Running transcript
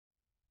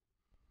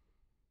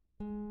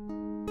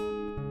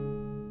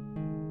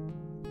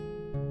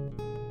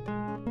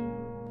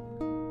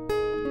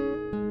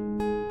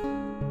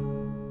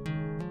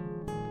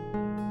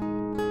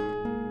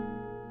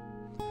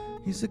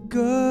He's a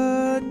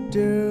good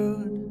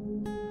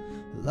dude,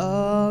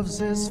 loves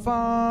his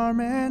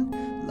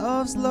farming,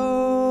 loves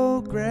low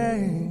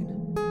grade,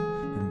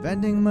 and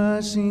vending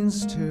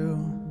machines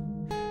too.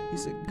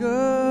 He's a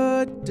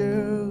good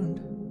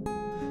dude,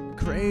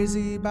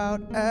 crazy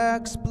about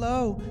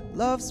Explo,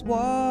 loves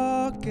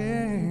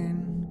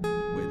walking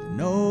with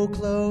no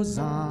clothes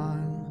on.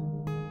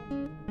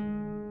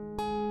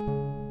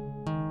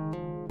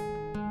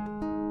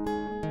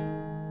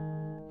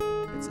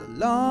 It's a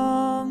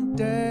long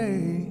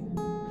day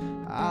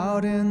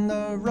out in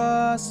the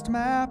rust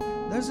map.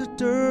 There's a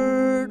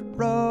dirt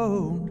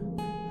road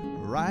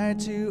right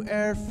to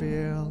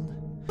airfield.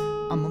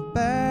 I'm a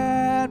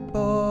bad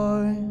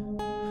boy,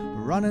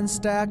 running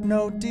stack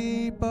no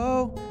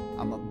depot.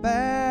 I'm a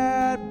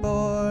bad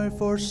boy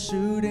for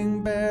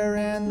shooting bear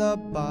in the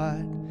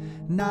butt.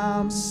 Now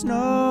I'm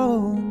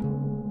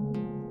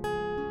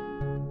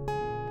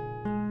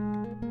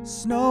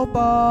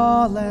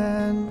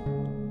snowballing.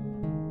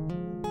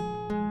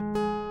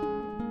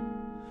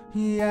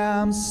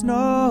 Yeah, I'm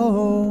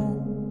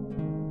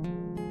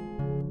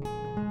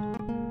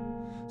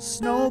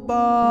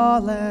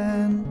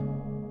snowballing.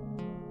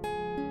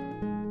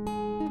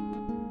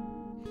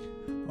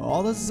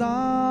 All the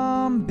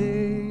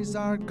zombies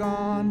are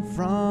gone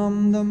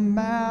from the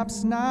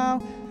maps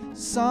now.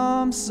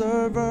 Some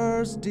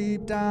servers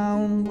deep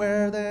down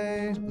where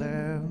they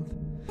live.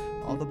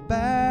 All the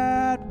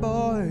bad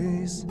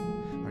boys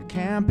are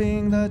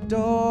camping the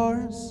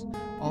doors.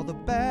 All the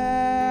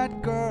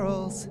bad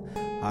girls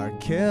are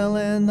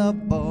killing the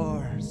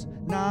boars.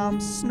 Now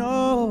I'm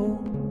snowballing.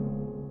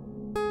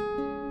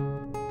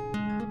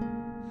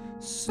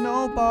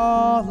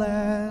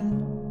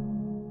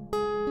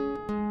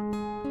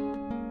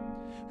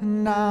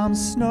 Now I'm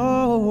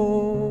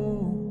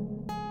snowballing.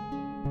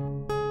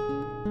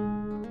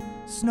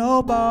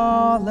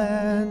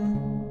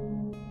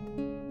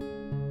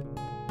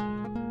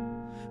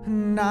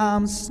 Now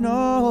I'm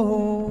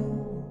snowballing.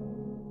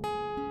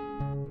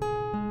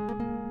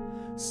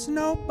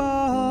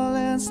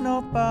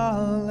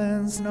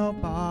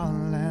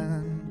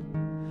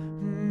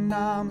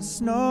 Now I'm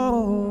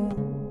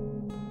snowballing.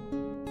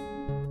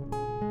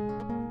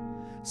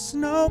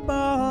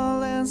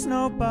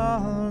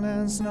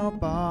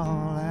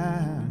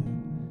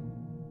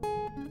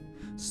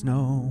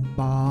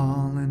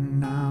 Snowballing,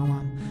 now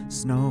I'm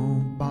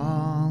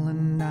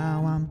snowballing,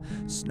 now I'm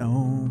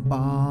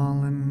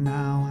snowballing,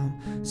 now I'm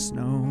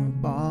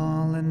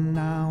snowballing,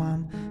 now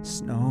I'm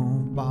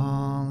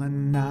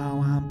snowballing,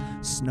 now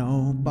I'm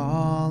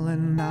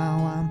snowballing,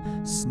 now I'm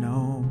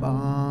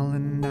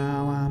snowballing,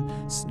 now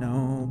I'm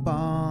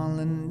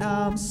snowballing,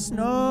 now I'm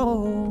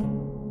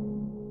snowballing.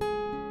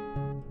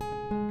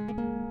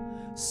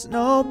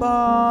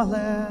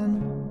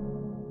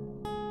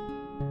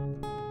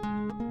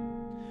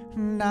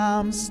 Now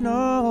I'm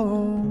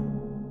snowballing.